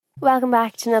Welcome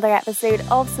back to another episode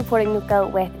of Supporting Local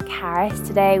with Caris.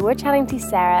 Today we're chatting to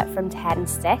Sarah from Ted and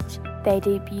Stitch. They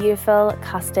do beautiful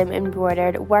custom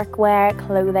embroidered workwear,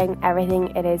 clothing,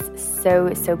 everything. It is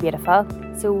so beautiful.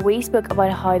 So we spoke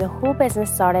about how the whole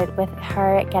business started with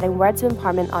her getting words of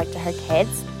empowerment out to her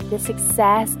kids, the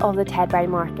success of the Ted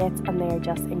Browne markets, and they are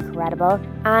just incredible,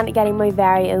 and getting my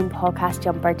very own podcast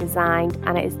jumper designed,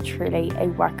 and it is truly a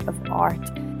work of art.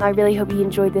 I really hope you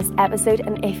enjoyed this episode,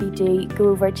 and if you do, go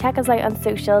over, check us out on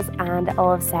socials, and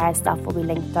all of Sarah's stuff will be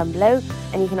linked down below,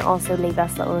 and you can also leave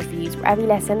us little reviews wherever you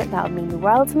listen. That would mean the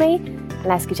world to me. And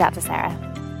let's go chat to Sarah.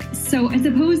 So I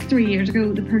suppose 3 years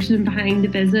ago, the person behind the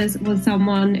business was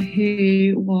someone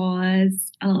who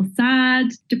was a little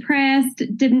sad, depressed,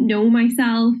 didn't know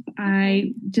myself.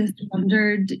 I just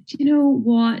wondered, who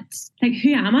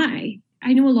am I?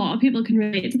 I know a lot of people can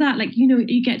relate to that.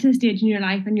 You get to a stage in your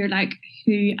life and you're like,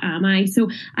 who am I?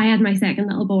 So I had my second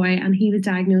little boy and he was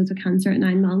diagnosed with cancer at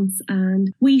 9 months,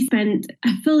 and we spent a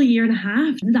full year and a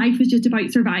half. Life was just about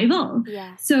survival.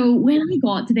 Yeah. So when I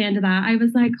got to the end of that, I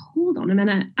was like, hold on a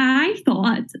minute. I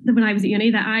thought that when I was at uni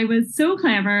that I was so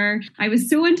clever, I was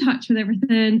so in touch with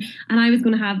everything, and I was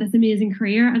going to have this amazing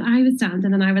career. And I was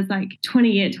standing and I was like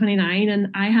 28, 29, and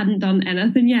I hadn't done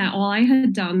anything yet. All I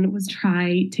had done was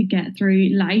try to get through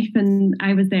life, and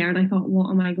I was there and I thought, what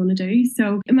am I going to do?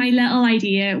 So my little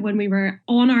idea when we were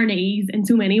on our knees in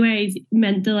so many ways,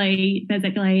 mentally,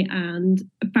 physically and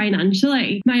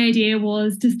financially, my idea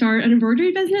was to start an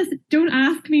embroidery business. Don't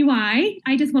ask me why.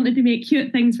 I just wanted to make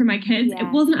cute things for my kids. Yeah.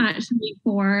 It wasn't actually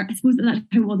for, I suppose at that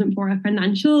time, it wasn't for a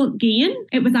financial gain.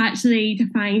 It was actually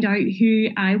to find out who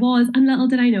I was, and little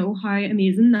did I know how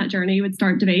amazing that journey would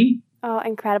start to be. Oh,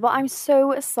 incredible. I'm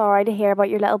so sorry to hear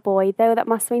about your little boy, though. That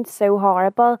must have been so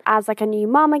horrible. As a new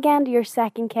mom again to your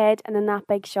second kid, and then that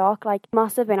big shock,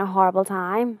 must have been a horrible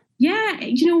time. Yeah,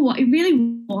 you know what? It really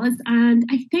was. And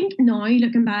I think now,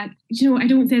 looking back, I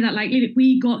don't say that lightly.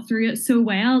 We got through it so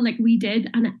well, we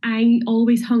did. And I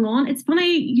always hung on. It's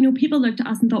funny, people looked at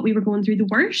us and thought we were going through the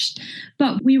worst.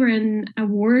 But we were in a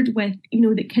ward with,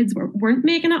 that kids weren't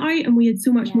making it out. And we had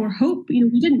so much more hope.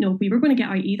 We didn't know if we were going to get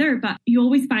out either. But you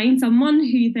always find someone who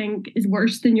you think is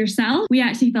worse than yourself. We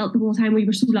actually felt the whole time we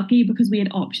were so lucky because we had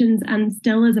options. And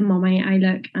still as a mummy, I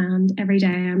look and every day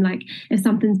I'm like, if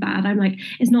something's bad, I'm like,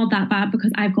 it's not that bad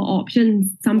because I've got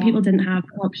options. Some people didn't have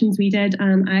the options we did,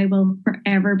 and I will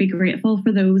forever be grateful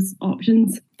for those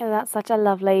options. Oh, that's such a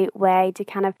lovely way to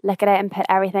kind of look at it and put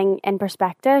everything in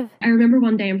perspective. I remember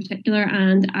one day in particular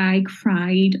and I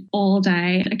cried all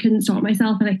day. I couldn't stop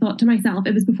myself, and I thought to myself,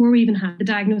 it was before we even had the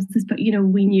diagnosis, but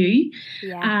we knew.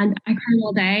 Yeah. And I cried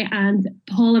all day, and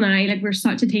Paul and I, we're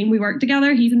such a team. We work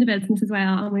together. He's in the business as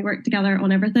well, and we work together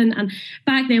on everything. And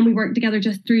back then we worked together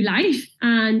just through life.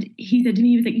 And he said to me,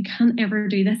 he was like, you can't ever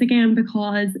do this again,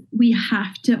 because we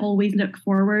have to always look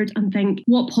forward and think,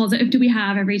 what positive do we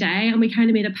have every day? And we kind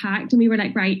of made a pact, and we were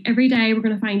like, right, every day we're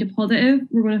going to find a positive,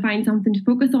 we're going to find something to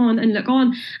focus on and look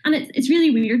on. And it's really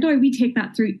weird now, we take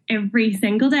that through every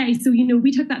single day. So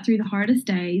we took that through the hardest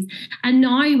days, and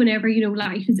now whenever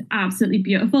life is absolutely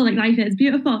beautiful, life is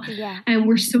beautiful, and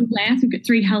we're so blessed. We've got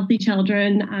 3 healthy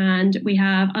children, and we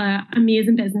have an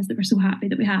amazing business that we're so happy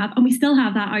that we have, and we still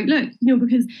have that outlook,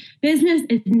 because business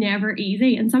is never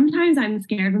easy. And sometimes I'm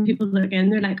scared when people look in,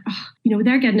 they're like, oh,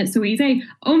 they're getting it so easy.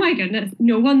 Oh my goodness,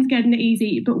 no one's getting it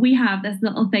easy. But we have this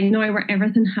little thing now where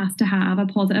everything has to have a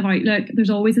positive outlook. There's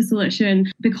always a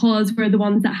solution because we're the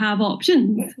ones that have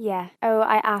options. Yeah. Oh,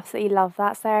 I absolutely love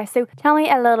that, Sarah. So tell me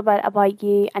a little bit about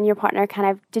you and your partner.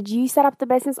 Did you set up the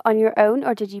business on your own,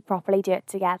 or did you properly do it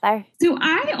together? So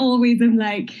I always am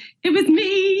like, it was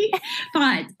me.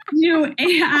 But,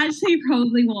 it actually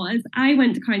probably was. I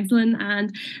went to counselling,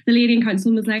 and the lady in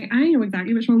counselling was like, I know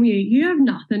exactly what's wrong with you. You have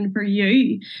nothing for you.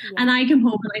 Yeah. And I came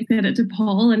home and I said it to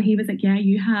Paul, and he was like, yeah,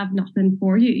 you have nothing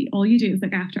for you. All you do is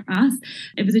look after us.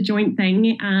 It was a joint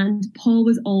thing, and Paul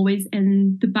was always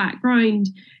in the background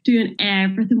doing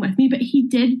everything with me, but he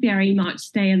did very much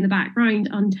stay in the background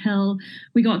until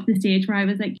we got to the stage where I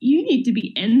was like, you need to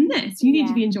be in this. You need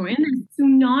to be enjoying this. So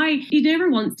now he never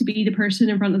wants to be the person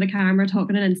in front of the camera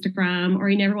talking on Instagram, or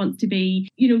he never wants to be,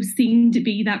 seen to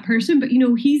be that person. But,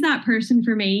 he's that person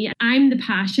for me. I'm the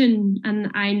passion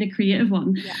and I'm the creative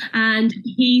one. Yeah. And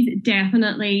he's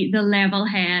definitely the level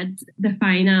head, the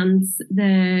finance,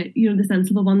 the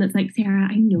sensible one that's like, Sarah,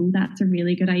 I know that's a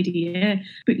really good idea,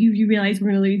 but you realise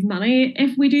we're going to lose money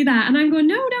if we do that. And I'm going,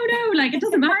 no. It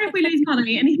doesn't matter if we lose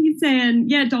money. And he's saying,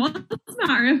 yeah, it does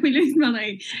matter if we lose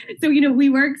money. So, we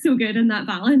work so good in that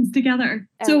balance together.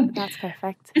 So that's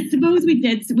perfect. I suppose we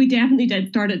definitely did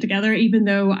start it together, even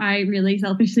though I really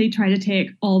selfishly try to take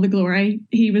all the glory.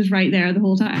 He was right there the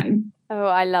whole time. Oh,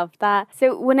 I love that.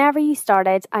 So whenever you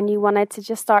started and you wanted to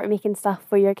just start making stuff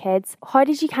for your kids, how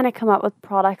did you kind of come up with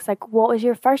products? Like, what was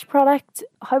your first product?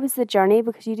 How was the journey?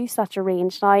 Because you do such a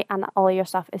range now and all your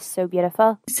stuff is so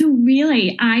beautiful. So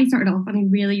really, I started off and I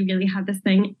really, really had this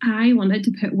thing. I wanted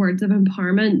to put words of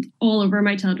empowerment all over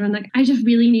my children. Like, I just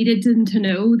really needed them to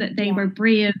know that they were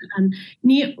brave. And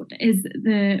Nate is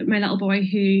my little boy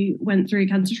who went through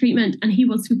cancer treatment, and he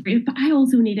was so brave. But I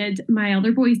also needed my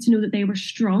other boys to know that they were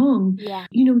strong. Yeah.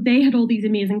 They had all these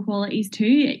amazing qualities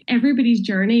too. Everybody's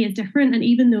journey is different. And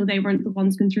even though they weren't the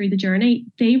ones going through the journey,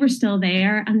 they were still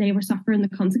there and they were suffering the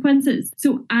consequences.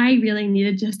 So I really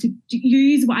needed just to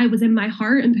use what I was in my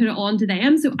heart and put it on to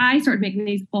them. So I started making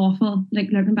these awful, like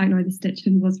looking back now, the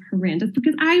stitching was horrendous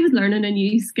because I was learning a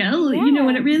new skill,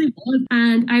 and it really was.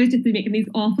 And I was just making these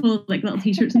awful like little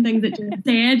t-shirts and things that just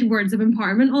said words of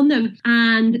empowerment on them.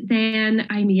 And then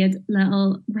I made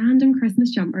little random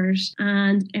Christmas jumpers,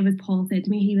 and it was Paul said to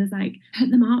me, he was like,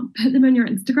 put them on your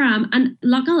Instagram. And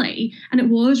luckily, and it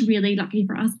was really lucky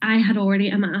for us, I had already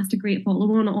amassed a great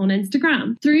following on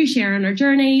Instagram through sharing our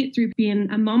journey, through being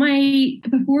a mummy.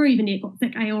 Before even Nate got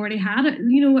sick, I already had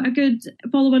a good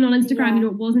following on Instagram.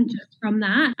 It wasn't just from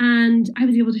that. And I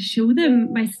was able to show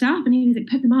them my stuff, and he was like,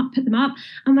 put them up.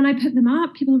 And when I put them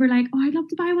up, people were like, oh, I'd love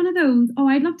to buy one of those. Oh,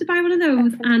 I'd love to buy one of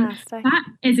those. And that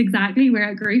is exactly where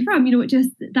it grew from.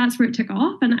 That's where it took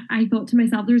off. And I thought to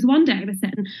myself, there was one day I was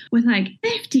sitting with like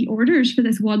 50 orders for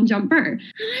this one jumper. And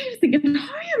I was thinking,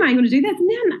 how am I going to do this? And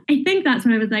then I think that's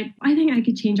when I was like, I think I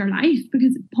could change our life,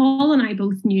 because Paul and I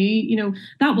both knew,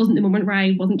 that wasn't the moment where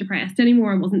I wasn't depressed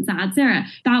anymore and wasn't sad, Sarah.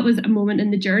 That was a moment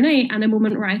in the journey and a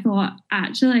moment where I thought,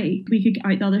 actually, we could get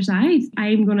out the other side.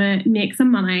 I'm going to make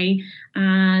some money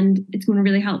and it's going to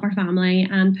really help our family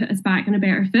and put us back on a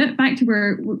better foot, back to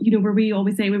where we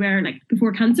always say we were, like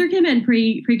before cancer came in,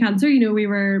 pre-cancer, we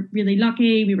were really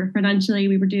lucky, we were financially,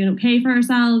 we were doing okay for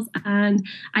ourselves. And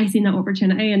I seen that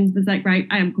opportunity and was like, right,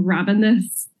 I am grabbing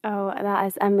this. Oh, that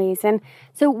is amazing.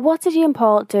 So what did you and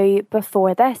Paul do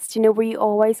before this? Were you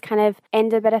always kind of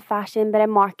into a bit of fashion, bit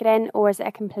of marketing, or is it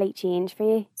a complete change for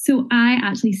you? So I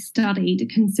actually studied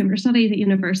consumer studies at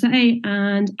university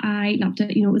and I loved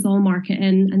it. It was all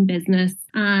marketing and business,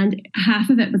 and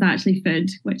half of it was actually food,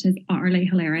 which is utterly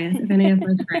hilarious. If any of my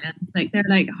friends, they're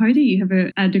like, how do you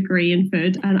have a degree in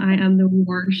food? And I am the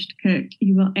worst cook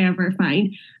you will ever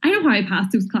find. I don't know how I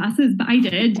passed those classes, but I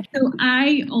did. So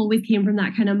I always came from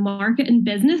that kind of marketing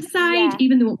business side,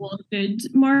 even though it was food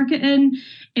marketing,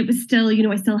 it was still,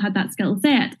 I still had that skill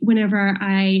set. Whenever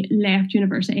I left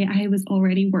university, I was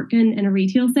already working in a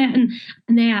retail setting,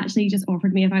 and they actually just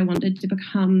offered me if I wanted to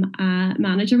become a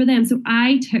manager with them. So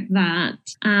I took that,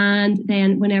 and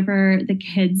then whenever the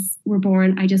kids were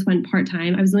born, I just went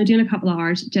part-time. I was only doing a couple of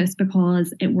hours just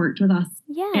because it worked with us.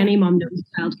 Yeah. Any mum knows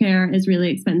childcare is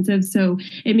really expensive, so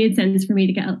it made sense for me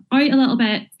to get out a little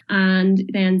bit and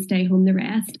then stay home the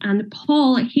rest. And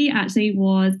Paul, he actually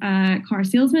was a car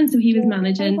salesman, so he was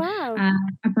managing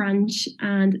a branch.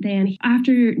 And then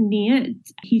after Nate,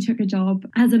 he took a job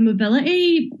as a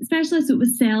mobility specialist. So it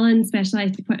was selling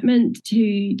specialised equipment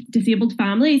to disabled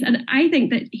families. And I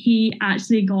think that he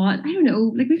actually got, I don't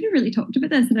know, we've never really talked about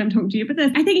this, and I'm talking to you about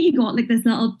this. I think he got this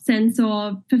little sense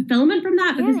of fulfillment from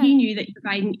that, because he knew that he was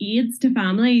providing aids to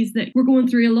families that were going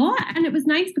through a lot. And it was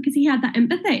nice because he had that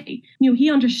empathy.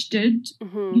 He understood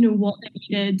what they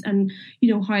needed and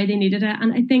how they needed it.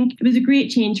 And I think it was a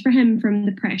great change for him from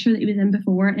the pressure that he was in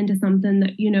before into something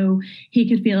that he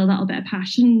could feel a little bit of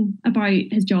passion about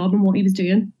his job and what he was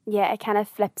doing. Yeah, it kind of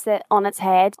flips it on its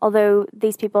head. Although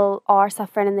these people are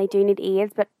suffering and they do need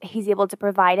aids, but he's able to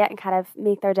provide it and kind of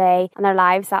make their day and their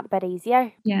lives that bit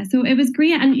easier. Yeah, so it was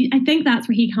great. And I think that's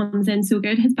where he comes in so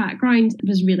good. His background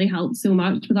has really helped so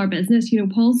much with our business.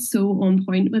 Paul's so on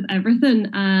point with everything,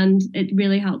 and it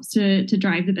really helps to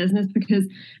drive the business, because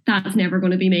that's never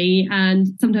going to be me. And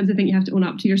sometimes I think you have to own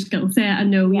up to your skill set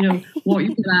and know, what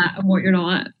you're good at and what you're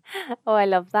not. Oh, I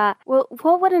love that. Well,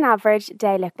 what would an average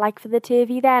day look like for the two of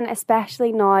you then,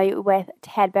 especially now with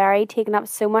Tedberry taking up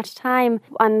so much time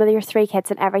and with your 3 kids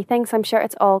and everything? So I'm sure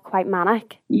it's all quite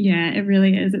manic. Yeah, it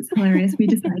really is. It's hilarious. We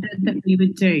decided that we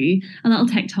would do a little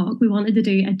TikTok. We wanted to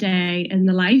do a day in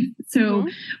the life. So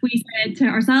we said to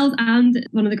ourselves and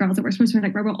one of the girls that works for us,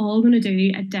 we're all going to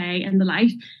do a day in the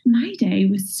life. My day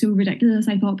was so ridiculous.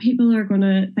 I thought people are going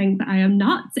to think that I am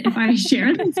nuts if I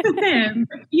share this with them.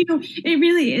 It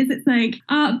really is. is. It's like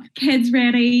up, kids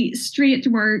ready, straight to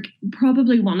work.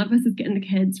 Probably one of us is getting the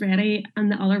kids ready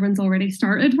and the other one's already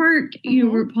started work. You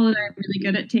know, Paul and I are really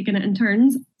good at taking it in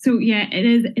turns. So yeah,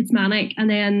 it's manic. And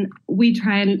then we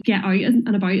try and get out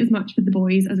and about as much with the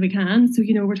boys as we can. So,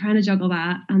 you know, we're trying to juggle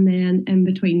that. And then in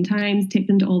between times, take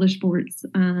them to all their sports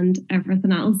and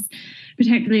everything else.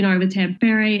 Particularly now with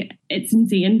Tedbury, it's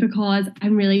insane because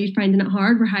I'm really finding it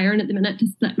hard. We're hiring at the minute to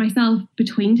split myself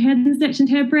between Ted and Stitch and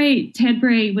Tedbury.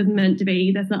 Tedbury was meant to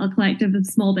be this little collective of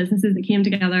small businesses that came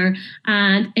together,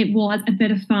 and it was a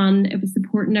bit of fun. It was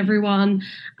supporting everyone.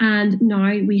 And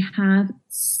now we have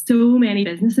so many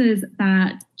businesses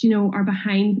that, you know, are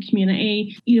behind the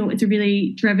community. You know, it's a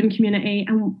really driven community,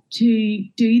 and to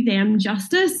do them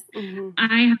justice,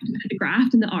 I have to put the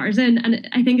graft and the hours in. And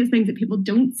I think it's things that people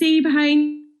don't see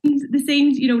behind the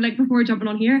scenes. You know, like before jumping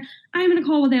on here, I'm in a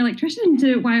call with the electrician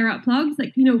to wire up plugs.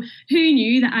 Like, you know, who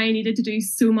knew that I needed to do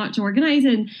so much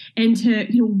organising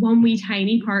into, you know, one wee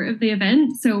tiny part of the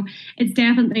event. So it's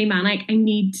definitely manic. I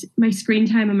need my screen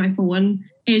time on my phone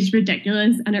is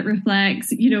ridiculous, and it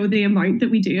reflects, you know, the amount that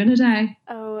we do in a day.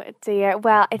 Oh dear.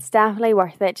 Well, it's definitely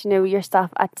worth it. You know, your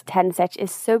stuff at Ted and Stitch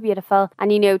is so beautiful,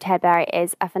 and you know Tedbury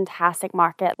is a fantastic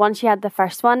market. Once you had the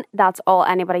first one, that's all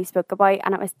anybody spoke about,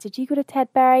 and it was, did you go to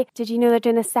Tedbury? Did you know they're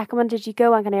doing the second one? Did you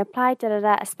go? I'm going to apply,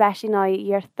 especially now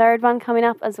your third one coming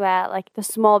up as well. Like, the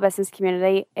small business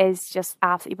community is just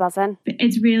absolutely buzzing.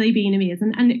 It's really been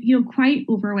amazing, and, you know, quite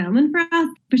overwhelming for us,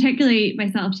 particularly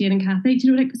myself, Jane and Kathy.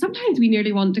 You know, like sometimes we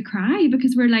nearly want to cry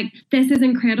because we're like, this is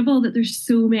incredible that there's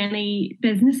so many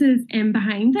businesses in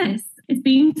behind this. It's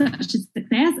been such a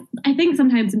success. I think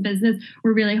sometimes in business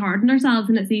we're really hard on ourselves,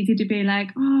 and it's easy to be like,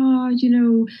 oh, you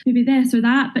know, maybe this or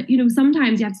that. But, you know,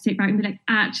 sometimes you have to take back and be like,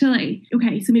 actually,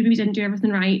 okay, so maybe we didn't do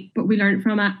everything right, but we learned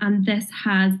from it, and this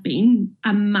has been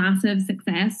a massive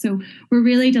success. So we're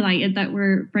really delighted that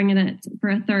we're bringing it for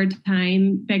a third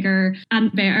time, bigger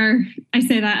and better. I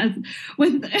say that as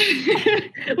with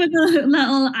with a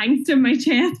little angst in my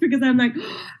chest, because I'm like,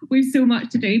 oh, we've so much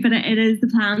to do, but it is, the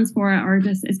plans for it are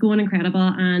just, it's going incredible,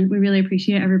 and we really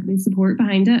appreciate everybody's support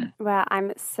behind it. Well,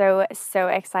 I'm so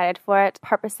excited for it.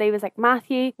 Purposely was like,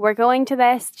 Matthew, we're going to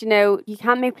this. You know, you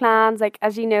can't make plans. Like,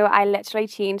 as you know, I literally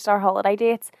changed our holiday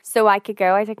dates so I could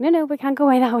go. I was like, no, we can't go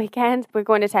away that weekend. We're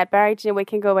going to Tedbury. You know, we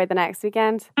can go away the next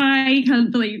weekend. I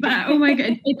can't believe that. Oh my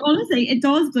God. Honestly, it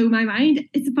does blow my mind.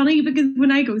 It's funny because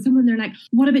when I go somewhere, they're like,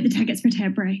 what about the tickets for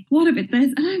Tedbury? What about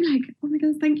this? And I'm like, oh my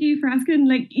goodness, thank you for asking.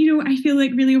 Like, you know, I feel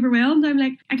like really overwhelmed. I'm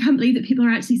like, I can't believe that people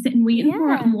are actually sitting waiting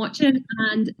for it and watching,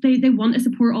 and they want to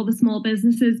support all the small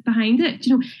businesses behind it.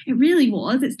 You know, it really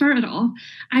was. It started off,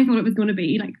 I thought it was going to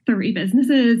be like 30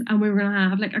 businesses and we were going to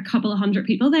have like a couple of hundred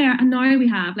people there, and now we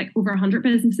have like over 100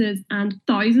 businesses and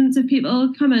thousands of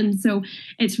people coming. So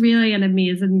it's really an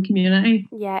amazing community.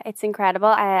 Yeah, it's incredible.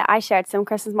 I shared some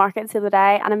Christmas markets the other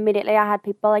day, and immediately I had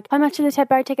people like, how much are the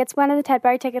Tedbury tickets? When are the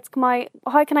Tedbury tickets come out?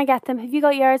 How can I get them? Have you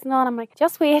got yours? And I'm like,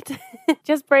 just wait.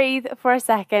 Just breathe for a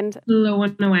second.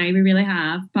 Blown away, we really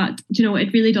have. But, you know,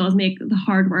 it really does make the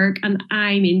hard work, and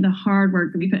I mean the hard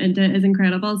work that we put into it is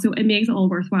incredible. So it makes it all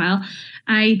worthwhile.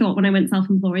 I thought when I went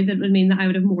self-employed that it would mean that I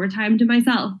would have more time to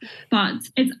myself, but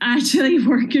it's actually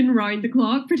working round the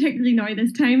clock, particularly now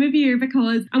this time of year,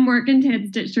 because I'm working Ted and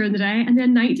Stitch during the day, and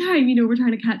then nighttime, you know, we're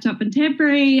trying to catch up in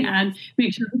Tedbury and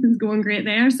make sure everything's going great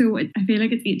there. So I feel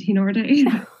like it's 18-hour days.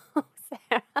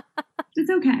 It's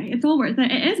okay. It's all worth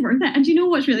it. It is worth it. And do you know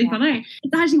what's really funny?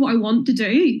 It's actually what I want to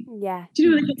do. Yeah. Do you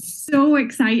know, like, it's so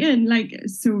exciting, like,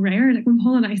 it's so rare. Like, when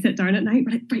Paul and I sit down at night,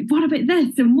 we're like, right, what about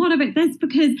this? And what about this?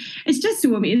 Because it's just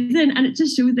so amazing. And it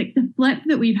just shows like the flip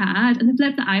that we've had, and the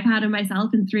flip that I've had in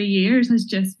myself in 3 years has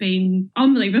just been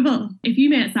unbelievable. If you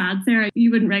met Sad Sarah, you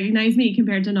wouldn't recognise me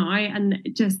compared to now. And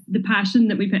just the passion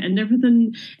that we put into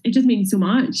everything, it just means so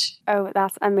much. Oh,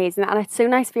 that's amazing. And it's so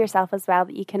nice for yourself as well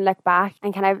that you can look back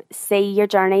and kind of see your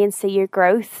journey and see your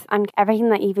growth and everything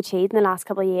that you've achieved in the last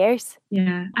couple of years.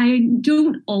 Yeah, I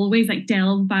don't always like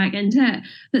delve back into it,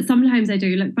 but sometimes I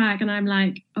do look back and I'm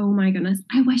like, oh my goodness,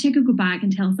 I wish I could go back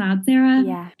and tell Sad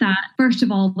Sarah that, first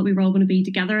of all, that we were all going to be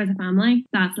together as a family.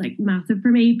 That's like massive for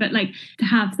me. But like, to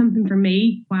have something for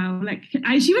me, wow, like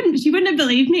she wouldn't have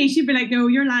believed me. She'd be like, no,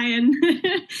 you're lying.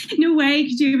 No way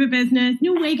could you have a business.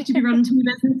 No way could you be running 2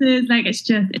 businesses. Like,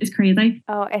 it's crazy.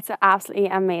 Oh, it's absolutely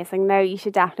amazing. No, you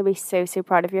should definitely be so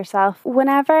proud of yourself.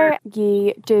 Whenever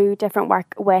you do different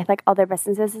work with like other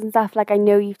businesses and stuff, like I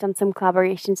know you've done some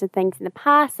collaborations and things in the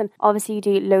past, and obviously you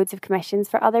do loads of commissions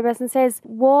for for other businesses.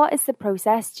 What is the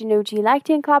process? Do you like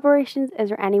doing collaborations? Is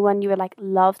there anyone you would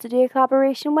love to do a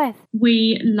collaboration with?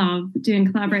 We love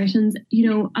doing collaborations.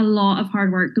 A lot of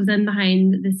hard work goes in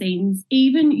behind the scenes.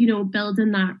 Even,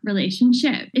 building that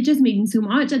relationship, it just means so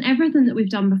much. And everything that we've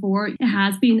done before, it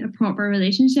has been a proper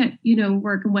relationship,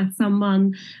 working with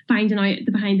someone, finding out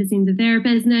the behind the scenes of their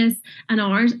business and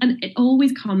ours. And it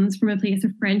always comes from a place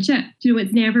of friendship.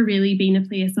 It's never really been a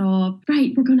place of,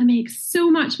 right, we're going to make so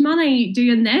much money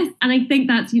doing this. And I think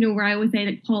that's, where I always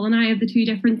say Paul and I have the two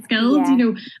different skills. Yeah.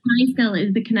 My skill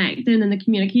is the connecting and the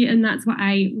communicating. That's what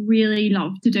I really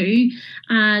love to do.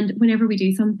 And whenever we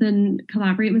do something,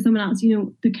 collaborate with someone else,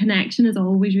 the connection is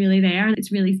always really there and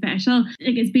it's really special.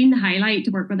 It's been the highlight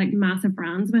to work with massive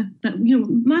brands with that,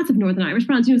 massive Northern Irish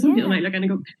brands. Some people might look and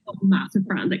go, oh, massive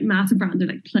brands are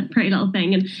Pretty Little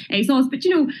Thing and ASOS. But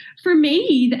for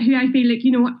me, who I feel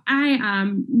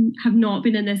I have not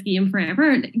been in this game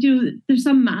forever. There's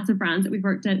some massive brands that we've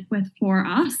worked with for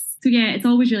us. So yeah, it's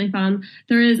always really fun.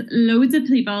 There is loads of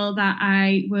people that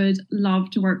I would love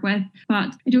to work with,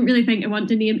 but I don't really think I want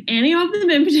to name any of them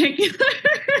in particular.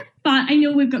 But I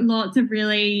know we've got lots of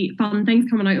really fun things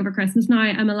coming out over Christmas now.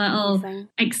 I'm a little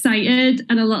excited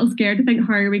and a little scared to think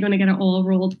how are we going to get it all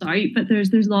rolled out. But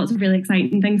there's lots of really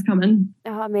exciting things coming.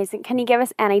 Oh, amazing. Can you give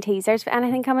us any teasers for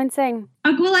anything coming soon?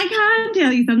 Well, I can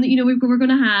tell you something. We're going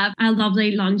to have a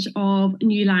lovely lunch of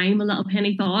New Line with Little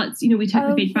Penny Thoughts. We took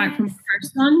the feedback from our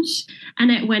first lunch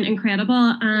and it went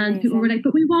incredible. And people were like,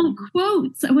 but we want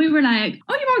quotes. And we were like,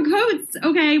 oh, you want quotes?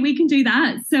 Okay, we can do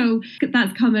that. So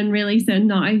that's coming really soon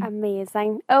now.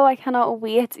 Amazing. Oh, I cannot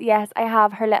wait. Yes, I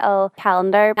have her little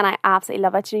calendar and I absolutely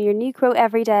love it. Your new quote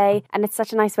every day and it's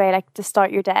such a nice way to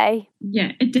start your day.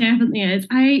 Yeah, it definitely is.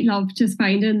 I love just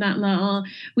finding that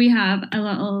we have a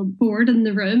little board in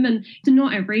the room and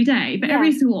not every day, but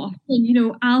every so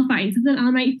often, I'll find something. I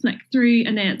might flick through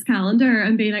Annette's calendar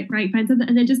and be like, right, find something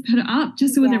and then just put it up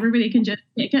just so that everybody can just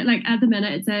pick it. At the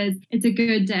minute it says, it's a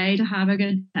good day to have a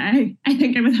good day. I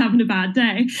think I was having a bad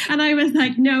day. And I was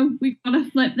like, no, we've got to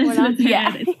flip this on its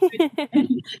head. It's a good day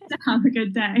to have a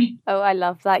good day. Oh, I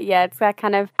love that. Yeah, it's that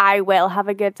kind of, I will have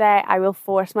a good day. I will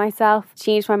force myself,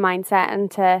 change my mindset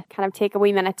and to kind of take a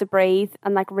wee minute to breathe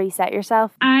and reset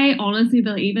yourself. I honestly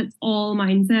believe it's all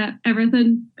mindset,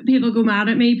 everything. People go mad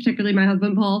at me, particularly my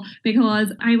husband Paul,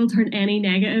 because I will turn any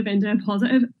negative into a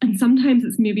positive. And sometimes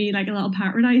it's maybe a little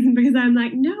patronizing because I'm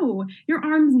like, no, your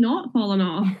arm's not falling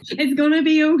off. It's going to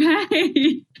be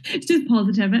okay. It's just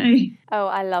positivity. Oh,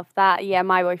 I love that. Yeah,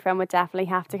 my boyfriend would definitely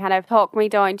have to kind of talk me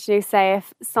down to say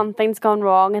if something's gone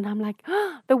wrong and I'm like,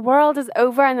 oh, the world is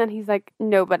over. And then he's like,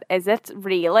 no, but is it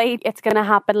really? It's going to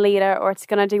happen later or it's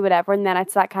going to do whatever. And then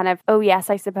it's that kind of, oh yes,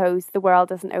 I suppose the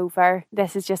world isn't over.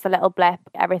 This is just a little blip.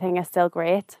 Everything is still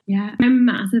great. Yeah, I'm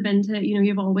massive into,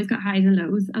 you've always got highs and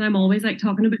lows. And I'm always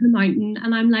talking about the mountain.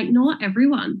 And I'm like, not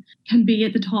everyone can be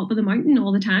at the top of the mountain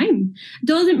all the time.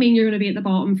 Doesn't mean you're going to be at the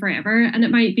bottom forever. And it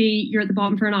might be you're at the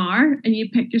bottom for an hour and you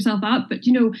pick yourself up, but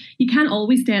you can't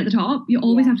always stay at the top. You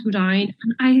always have to go down,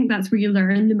 and I think that's where you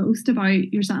learn the most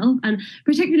about yourself. And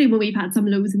particularly when we've had some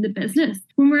lows in the business,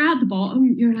 when we're at the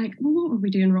bottom, you're like, well, what were we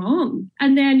doing wrong?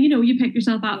 And then you pick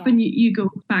yourself up and you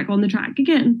go back on the track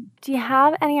again. Do you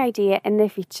have any idea in the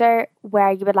future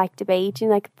where you would like to be? Do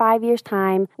you 5 years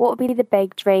time? What would be the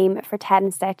big dream for Ted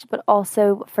and Stitch, but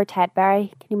also for Tedberry?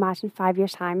 Can you imagine 5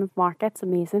 years time of markets?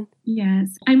 Amazing.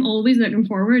 Yes, I'm always looking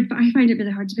forward, but I find it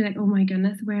really hard to be like, oh my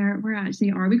goodness, where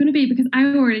actually are we going to be? Because I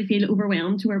already feel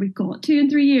overwhelmed to where we've got to in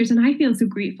 3 years, and I feel so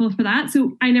grateful for that.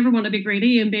 So I never want to be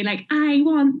greedy and be like, I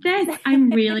want this.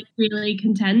 I'm really, really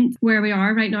content where we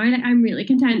are right now. I'm really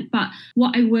content. But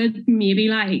what I would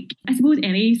maybe I suppose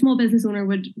any small business owner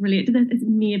would relate to this, is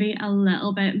maybe a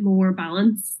little bit more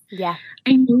balance. Yeah.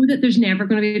 I know that there's never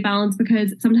going to be balance,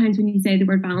 because sometimes when you say the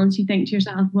word balance, you think to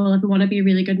yourself, well, if I want to be a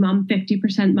really good mum,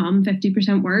 50% mum,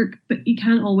 50% work, but you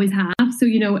can't always have. So,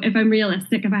 if I'm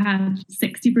realistic, if I had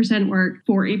 60% work,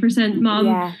 40%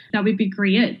 mum, that would be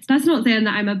great. That's not saying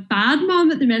that I'm a bad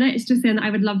mum at the minute. It's just saying that I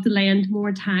would love to lend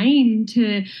more time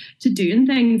to doing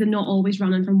things and not always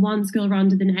running from one school run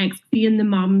to the next, being the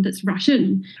mum that's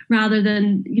rushing, rather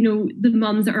than, the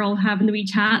mums that are all having the wee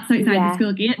chats outside the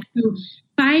school gate. So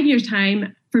 5 years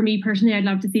time, for me personally, I'd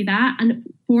love to see that. And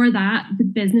for that, the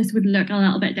business would look a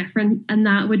little bit different. And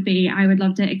that would be, I would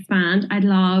love to expand. I'd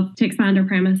love to expand our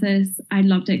premises. I'd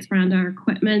love to expand our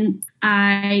equipment.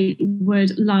 I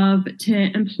would love to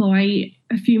employ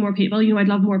a few more people. You know, I'd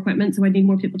love more equipment, so I'd need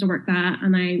more people to work that,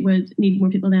 and I would need more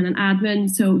people then in admin.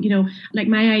 So, you know, like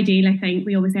my ideal, I think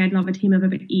we always say I'd love a team of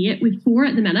about 8. We've 4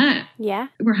 at the minute. Yeah.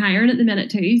 We're hiring at the minute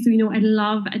too. So, you know, I'd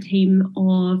love a team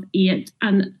of 8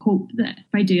 and hope that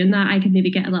by doing that, I could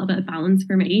maybe get a little bit of balance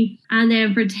for me. And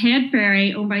then for Ted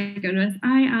Ferry, oh my goodness,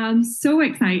 I am so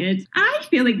excited. I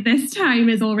feel like this time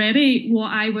is already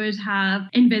what I would have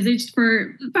envisaged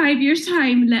for 5 years'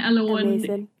 time, let alone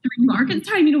Amazing. 3 markets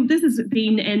time. You know, this has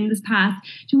been in this past,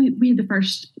 you know, we had the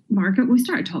first market. We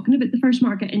started talking about the first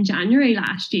market in January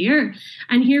last year.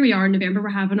 And here we are in November, we're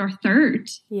having our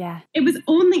 3rd. Yeah. It was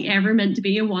only ever meant to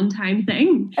be a one-time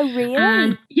thing. Oh, really?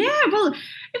 And yeah, well,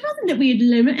 it wasn't that we had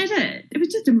limited it. It was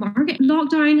just a market.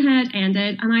 Lockdown had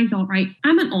ended and I thought, right,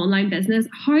 I'm an online business.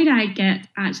 How do I get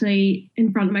actually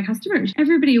in front of my customers?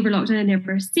 Everybody over lockdown had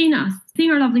never seen us,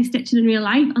 seen our lovely stitching in real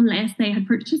life unless they had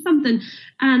purchased something.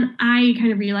 And I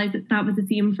kind of realised that that was the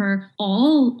same for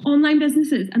all online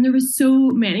businesses. And there was so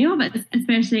many of us,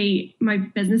 especially my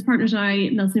business partners now,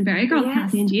 Milton and Berry Girl,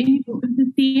 Kathy and Jane. It was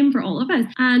the same for all of us.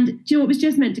 And you know, it was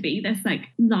just meant to be this like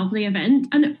lovely event.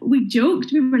 And we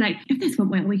joked, we were like, if this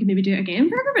went well, we could maybe do it again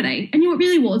for everybody. And you know, it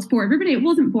really was for everybody. It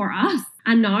wasn't for us.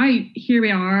 And now here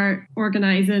we are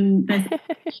organising this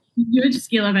huge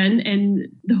scale event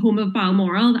in the home of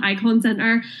Balmoral, the Icon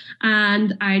Centre.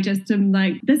 And I just am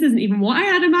like, this isn't even what I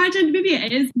had imagined. Maybe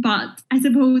it is. But I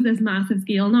suppose this massive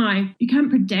scale now, you can't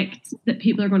predict that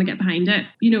people are going to get behind it.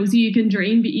 You know, so you can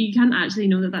dream, but you can't actually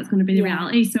know that that's going to be the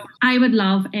reality. So I would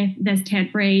love if this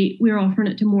Ted Ferry, we're offering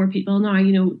it to more people now.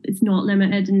 You know, it's not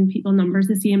limited in people numbers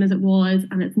the same as it was.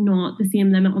 And it's not the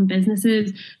same limit on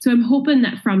businesses. So I'm hoping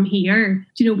that from here,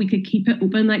 you know, we could keep it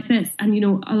open like this and, you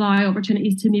know, allow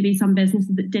opportunities to maybe some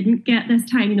businesses that didn't get this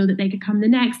time, you know, that they could come the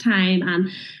next time and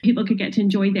people could get to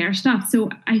enjoy their stuff. So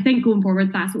I think going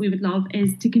forward, that's what we would love,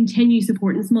 is to continue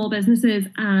supporting small businesses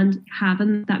and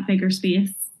having that bigger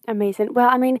space. Amazing. Well,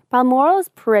 I mean, Balmoral is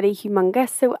pretty humongous,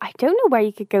 so I don't know where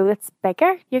you could go that's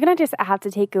bigger. You're going to just have to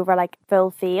take over like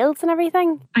full fields and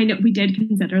everything. I know, we did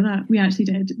consider that. We actually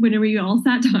did. Whenever we all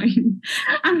sat down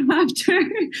and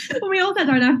when we all sat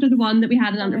down after the one that we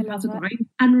had in Undercastle Down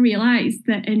and realised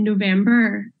that in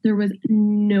November there was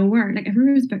nowhere, like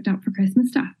everyone was booked up for Christmas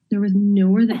stuff. There was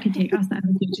nowhere that could take us that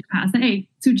had huge capacity.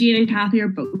 So Jane and Kathy are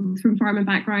both from farming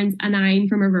backgrounds and I'm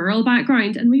from a rural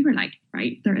background. And we were like,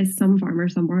 right, there is some farmer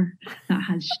somewhere that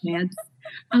has sheds.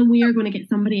 And we are going to get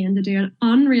somebody in to do an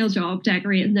unreal job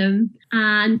decorating them.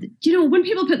 And, you know, when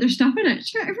people put their stuff in it,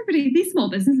 sure, everybody, these small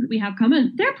businesses that we have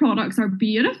coming, their products are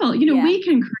beautiful. You know, we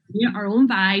can create our own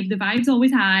vibe. The vibe's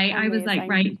always high. Amazing. I was like,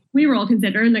 right, we were all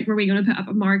considering, like, were we going to put up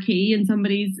a marquee in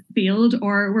somebody's field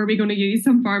or were we going to use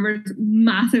some farmer's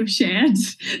massive shed?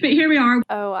 But here we are.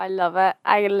 Oh, I love it.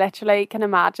 I literally can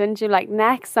imagine you like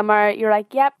next summer, you're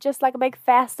like, yep, just like a big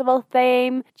festival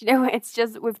theme. Do you know, it's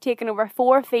just, we've taken over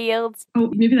 4 fields. Oh,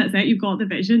 maybe that's it. You've got the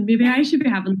vision. Maybe I should be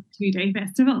having a 2-day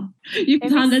festival. You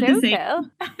planned it to say. Cool.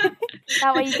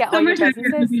 That way you get all your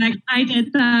businesses. Be like, I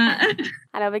did that.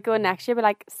 And I'll be going next year, be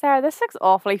like, Sarah, this looks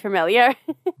awfully familiar.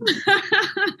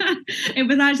 It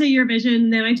was actually your vision,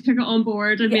 and then I took it on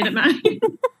board and made it mine.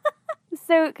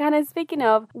 So kind of speaking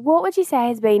of, what would you say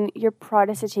has been your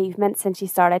proudest achievement since you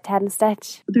started Ted and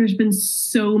Stitch? There's been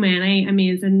so many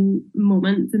amazing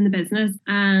moments in the business.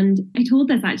 And I told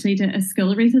this actually to a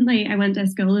school recently. I went to a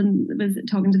school and was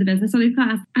talking to the business studies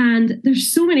class. And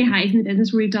there's so many highs in the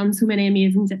business where we've done so many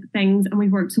amazing things and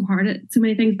we've worked so hard at so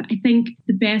many things. But I think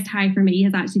the best high for me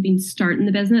has actually been starting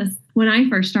the business. When I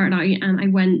first started out and I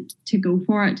went to go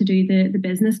for it to do the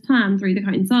business plan through the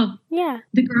council,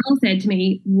 the girl said to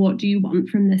me, what do you want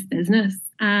from this business?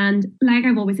 And like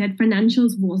I've always said,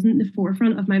 financials wasn't the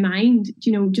forefront of my mind.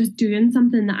 You know, just doing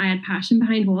something that I had passion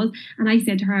behind was. And I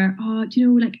said to her, oh, do you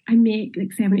know, like I make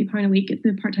like £70 a week at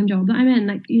the part-time job that I'm in.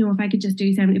 Like, you know, if I could just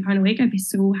do £70 a week, I'd be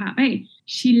so happy.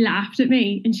 She laughed at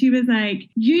me and she was like,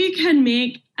 you can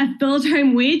make a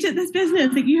full-time wage at this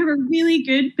business. Like, you have a really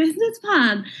good business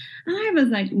plan. And I was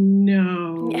like,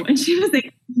 no. Yeah. And she was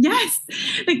like, yes,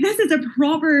 like this is a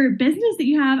proper business that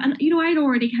you have. And, you know, I'd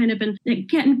already kind of been like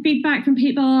getting feedback from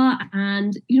people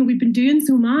and, you know, we've been doing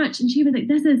so much. And she was like,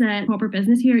 this is a proper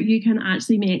business here. You can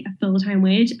actually make a full-time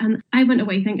wage. And I went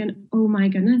away thinking, oh my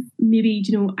goodness, maybe,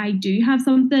 you know, I do have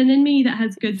something in me that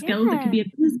has good skills that could be a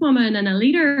businesswoman and a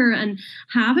leader and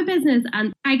have a business.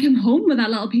 And I come home with that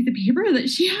little piece of paper that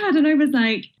she had. And I was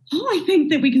like, oh, I think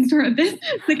that we can start a business.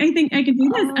 Like, I think I can do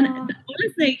this. And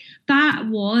honestly, that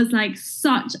was like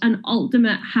such an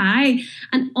ultimate high.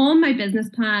 And on my business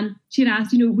plan, she'd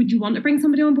asked, would you want to bring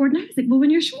somebody on board? And I was like, well, when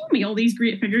you're showing me all these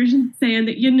great figures and saying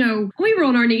that, we were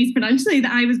on our knees financially,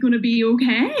 that I was going to be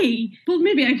okay, well,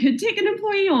 maybe I could take an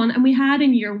employee on. And we had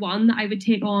in year 1 that I would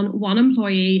take on 1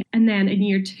 employee. And then in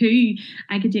year 2,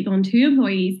 I could take on 2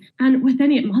 employees. And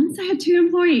within 8 months, I had 2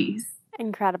 employees.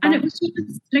 Incredible. And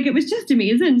it was just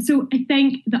amazing. So I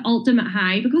think the ultimate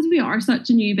high, because we are such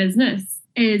a new business,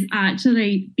 is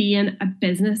actually being a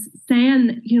business,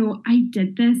 saying, I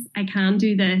did this, I can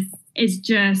do this. It's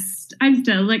just, I'm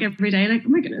still like every day, like, oh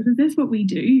my goodness, is this what we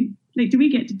do? Like, do we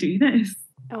get to do this?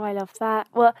 Oh, I love that.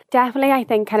 Well, definitely, I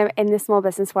think kind of in the small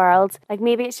business world, like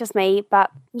maybe it's just me,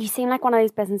 but you seem like one of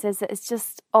those businesses that is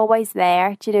just always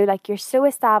there. Like you're so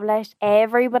established.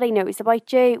 Everybody knows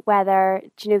about you, whether,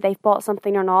 they've bought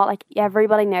something or not. Like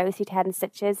everybody knows who Ted and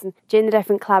Stitch is, and doing the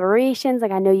different collaborations.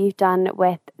 Like I know you've done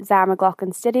with Zara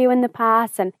McLaughlin Studio in the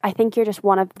past, and I think you're just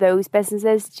one of those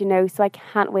businesses, so I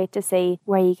can't wait to see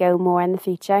where you go more in the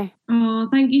future. Oh,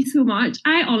 thank you so much.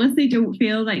 I honestly don't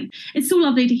feel like it's so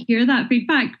lovely to hear that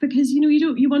feedback, because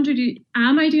you wonder,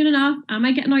 am I doing enough? Am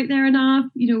I getting out there enough?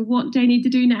 What do I need to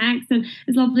do next? And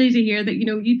it's lovely to hear that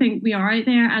you think we are out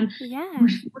there, and we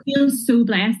feel so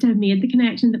blessed to have made the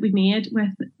connection that we've made with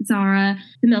Zara,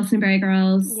 the Milsonberry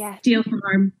Girls, Dale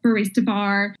Farm, Barista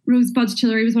Bar, Rosebud's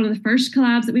Chillery was one of the first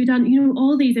collabs that we've done.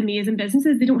 All these amazing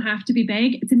businesses. They don't have to be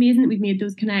big. It's amazing that we've made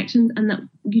those connections, and that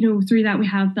through that we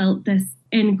have built this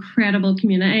incredible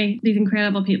community, these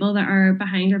incredible people that are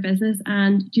behind our business.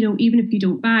 And even if you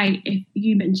don't buy, if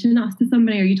you mention us to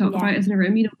somebody or you talk about us in a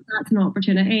room, that's an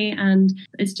opportunity, and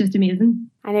it's just amazing.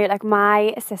 I know, like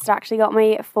my sister actually got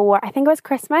me for, I think it was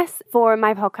Christmas, for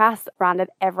my podcast, branded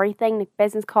everything, like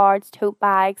business cards, tote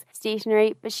bags,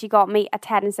 stationery, but she got me a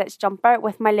Ted and Stitch jumper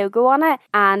with my logo on it.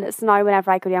 And so now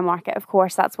whenever I go to a market, of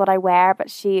course, that's what I wear.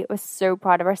 But she was so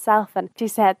proud of herself, and she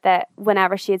said that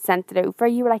whenever she had sent it over,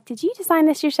 you were like, did you design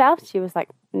this yourself? She was like,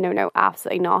 no,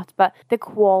 absolutely not. But the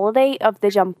quality of the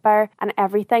jumper and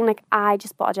everything, like I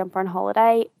just bought a jumper on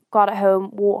holiday, got it home,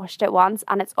 washed it once,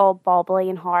 and it's all bobbly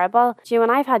and horrible.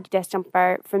 And I've had this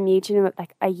jumper from you,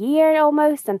 like a year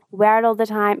almost, and wear it all the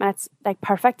time, and it's like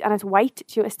perfect, and it's white.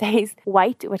 It stays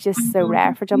white, which is so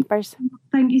rare for jumpers.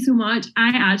 Thank you so much. I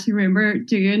actually remember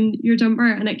doing your jumper,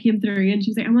 and it came through, and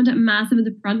she was like, I want it massive in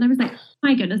the front. And I was like,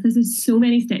 my goodness, this is so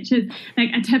many stitches. Like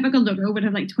a typical logo would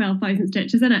have like 12,000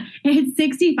 stitches in it. It had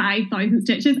 65,000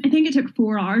 stitches. I think it took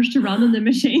 4 hours to run on the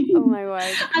machine. Oh my word.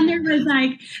 And there was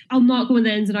like, I'll not go in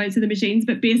the ins and outs of the machines,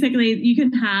 but basically you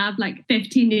can have like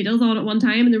 15 needles on at one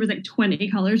time, and there was like 20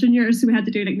 colours in yours. So we had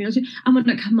to do like needles. And when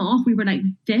it came off, we were like,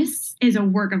 this is a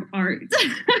work of art.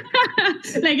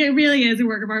 Like it really is a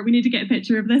work of art. We need to get a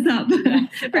picture of this up.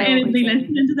 For anybody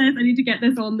listening to this, I need to get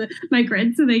this on my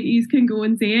grid so that you can go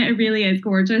and see it. It really is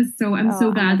gorgeous. So I'm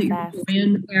so glad that you're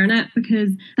enjoying wearing it,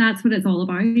 because that's what it's all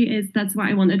about. That's what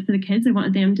I wanted for the kids. I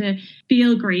wanted them to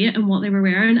feel great in what they were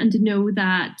wearing, and to know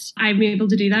that I'm able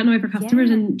to do that now for customers,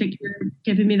 and like you're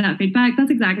giving me that feedback.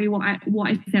 That's exactly what I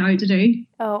set out to do.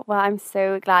 Oh, well, I'm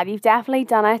so glad. You've definitely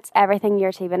done it, everything you're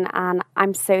achieving, and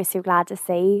I'm so glad to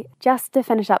see. Just to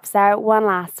finish up, Sarah, one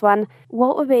last one.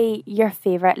 What would be your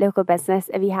favourite local business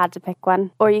if you had to pick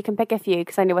one? Or you can pick a few,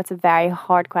 because I know it's a very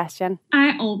hard question.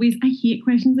 I hate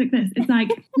questions like this. It's like,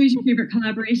 who's your favourite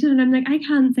collaboration? And I'm like, I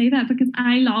can't say that because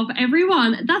I love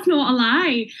everyone. That's not a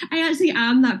lie. I actually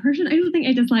am that person. I don't think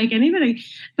I dislike anybody.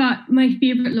 But my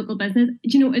favourite local business,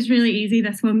 it's really easy,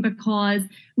 this one, because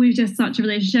we've just such a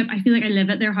relationship. I feel like I live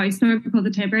at their house now because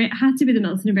of Tidbury. It has to be the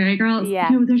Milsonberry Girls. Yeah.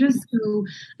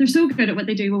 They're so good at what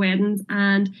they do with weddings.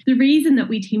 And the reason that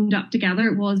we teamed up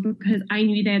together was because I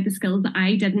knew they had the skills that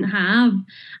I didn't have.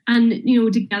 And,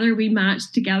 together we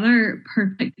matched together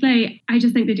perfectly. I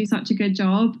just think they do such a good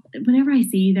job. Whenever I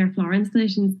see their flower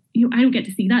installations, I don't get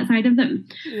to see that side of them.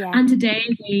 Yeah. And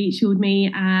today they showed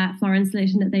me a flower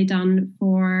installation that they done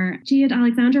for Jade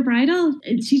Alexandra Bridal.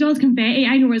 She does confetti.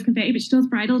 I know her as confetti, but she does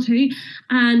bridal too.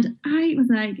 And I was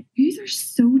like, these are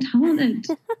so talented.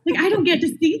 Like, I don't get to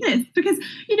see this because,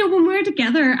 when we're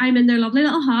together, I'm in their lovely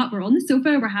little hut. We're on the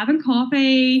sofa, we're having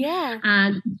coffee,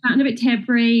 and chatting about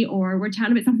Tidbury, or we're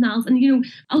chatting about something else. And,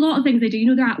 a lot of things they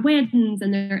do, they're at weddings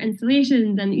and their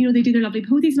installations, and, they do their lovely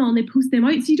posies and all, and they post them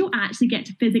out. So you don't actually get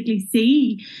to physically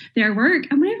see their work.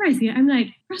 And whenever I see it, I'm like,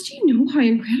 Ross, do you know how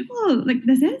incredible like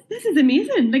this is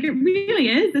amazing, like it really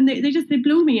is, and they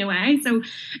blow me away. So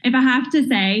if I have to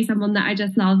say someone that I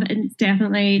just love, it's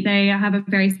definitely they have a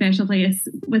very special place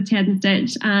with Ted and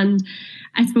Stitch. And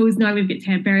I suppose now we've got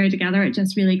Ted Berry together, it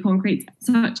just really concretes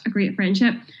such a great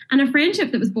friendship, and a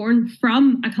friendship that was born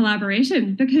from a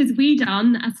collaboration, because we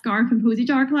done a scarf and posy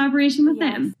jar collaboration with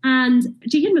them. And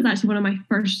Jane was actually one of my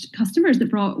first customers that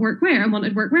brought workwear and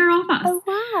wanted workwear off us. Oh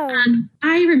wow. And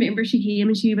I remember she came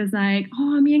and she was like,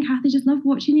 oh, me and Kathy just love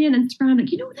watching you on Instagram,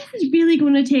 like, you know, this is really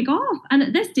going to take off. And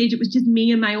at this stage it was just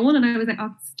me and my own, and I was like,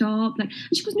 oh, stop, like,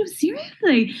 and she goes, no,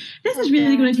 seriously, this is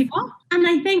really going to take off. And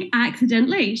I think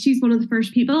accidentally she's one of the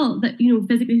first people that, you know,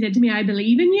 physically said to me, I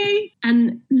believe in you.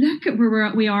 And look at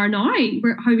where we are now,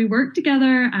 how we work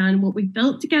together and what we've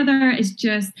built together is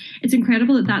just, it's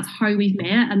incredible that that's how we've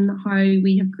met and how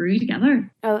we have grew together.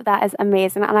 Oh, that is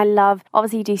amazing. And I love,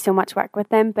 obviously you do so much work with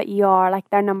them, but you are like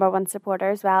their number one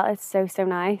supporter as well. It's so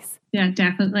nice. Yeah,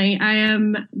 definitely. I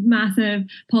am massive.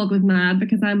 Paul goes mad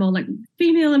because I'm all like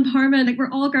female empowerment, like we're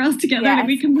all girls together, yes. Like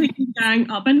we completely gang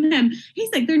up on him.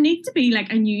 He's like, there needs to be like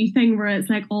a new thing where it's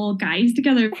like all guys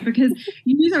together, because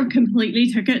you are completely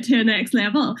took it to a next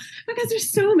level, because there's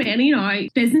so many now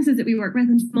businesses that we work with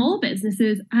and small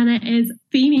businesses, and it is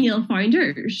female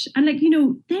founders, and like, you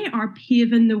know, they are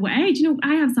paving the way. Do you know,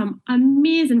 I have some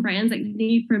amazing friends like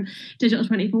Neve from Digital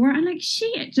 24, and like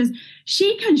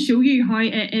she can show you how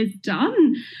it is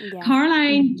done. Yeah.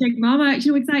 Caroline, Jig Mama,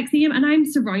 you know, exact same. And I'm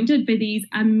surrounded by these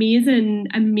amazing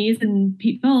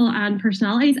people and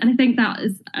personalities. And I think that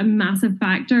is a massive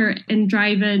factor in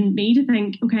driving me to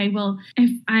think, okay, well, if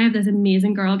I have this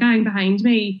amazing girl gang behind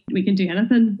me, we can do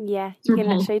anything. Yeah, you can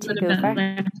literally take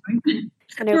over.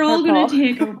 We're all going to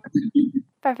take over.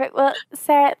 Perfect. Well,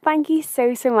 Sarah, thank you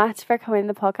so much for coming on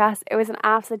the podcast. It was an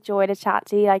absolute joy to chat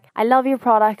to you. Like, I love your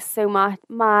products so much.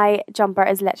 My jumper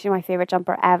is literally my favourite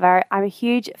jumper ever. I'm a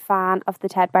huge fan of the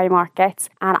Ted Berry Markets,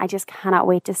 and I just cannot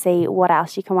wait to see what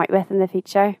else you come out with in the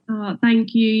future. Oh,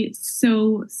 thank you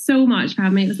so much for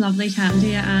having me. It was lovely chatting to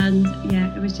you, and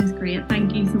yeah, it was just great.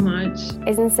 Thank you so much.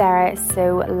 Isn't Sarah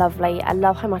so lovely? I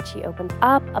love how much she opened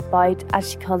up about,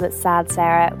 as she called it, Sad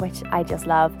Sarah, which I just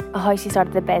love. How she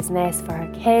started the business for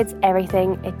her kids,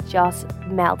 everything. It just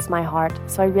melts my heart.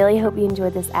 So I really hope you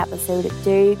enjoyed this episode.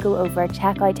 Do go over,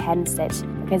 check out Ted and Stitch,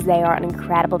 because they are an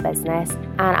incredible business.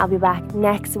 And I'll be back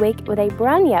next week with a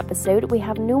brand new episode. We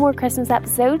have no more Christmas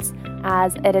episodes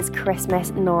as it is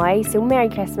Christmas now. So Merry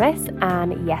Christmas.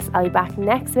 And yes, I'll be back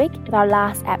next week with our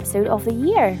last episode of the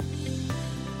year.